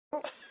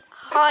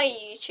Hi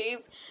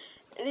YouTube,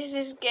 this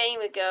is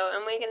Gamer Girl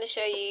and we're going to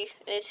show you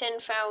a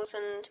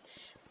 10,000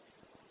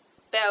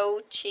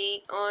 bell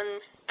cheat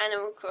on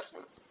Animal Crossing.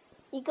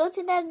 You go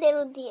to that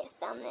little DS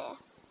down there,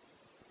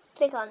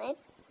 click on it,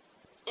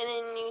 And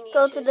then you need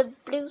go to to the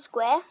blue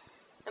square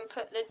and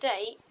put the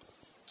date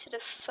to the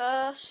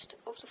 1st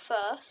of the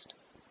 1st.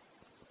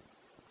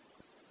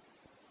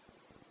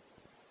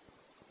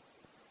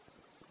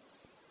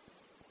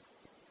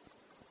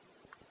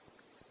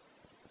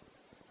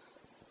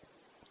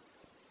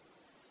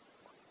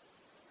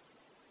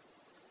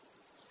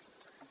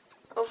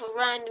 Of a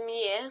random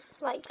year,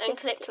 like and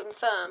 60. click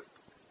confirm.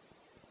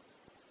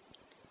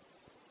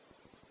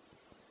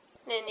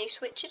 Then you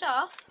switch it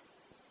off,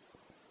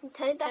 And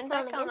turn it back,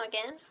 on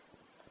again.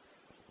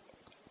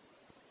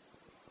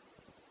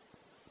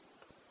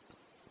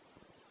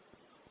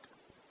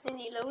 Then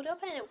you load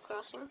up Animal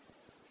Crossing.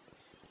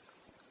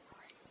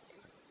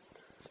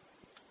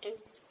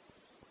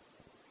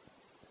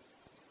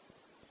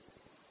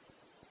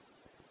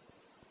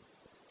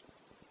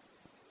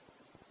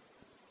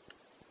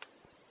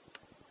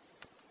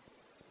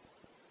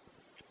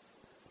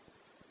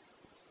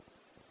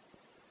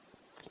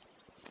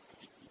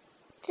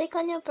 Click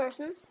on your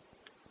person.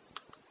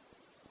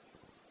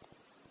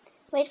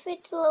 Wait for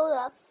it to load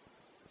up.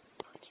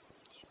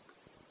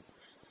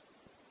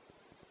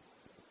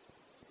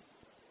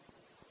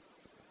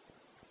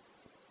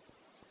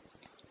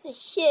 There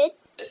should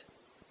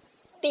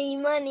be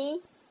money.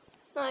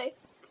 No.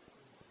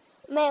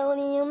 Mail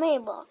in your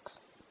mailbox.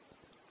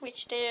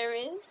 Which there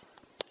is.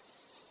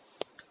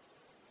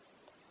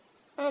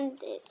 And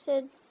it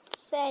should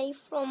say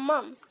from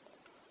Mum.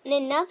 And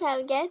then that's how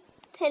you get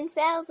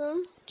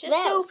 10,000 Just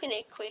bells. open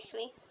it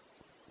quickly.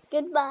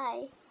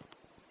 Goodbye.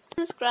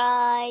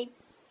 Subscribe.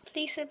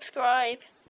 Please subscribe.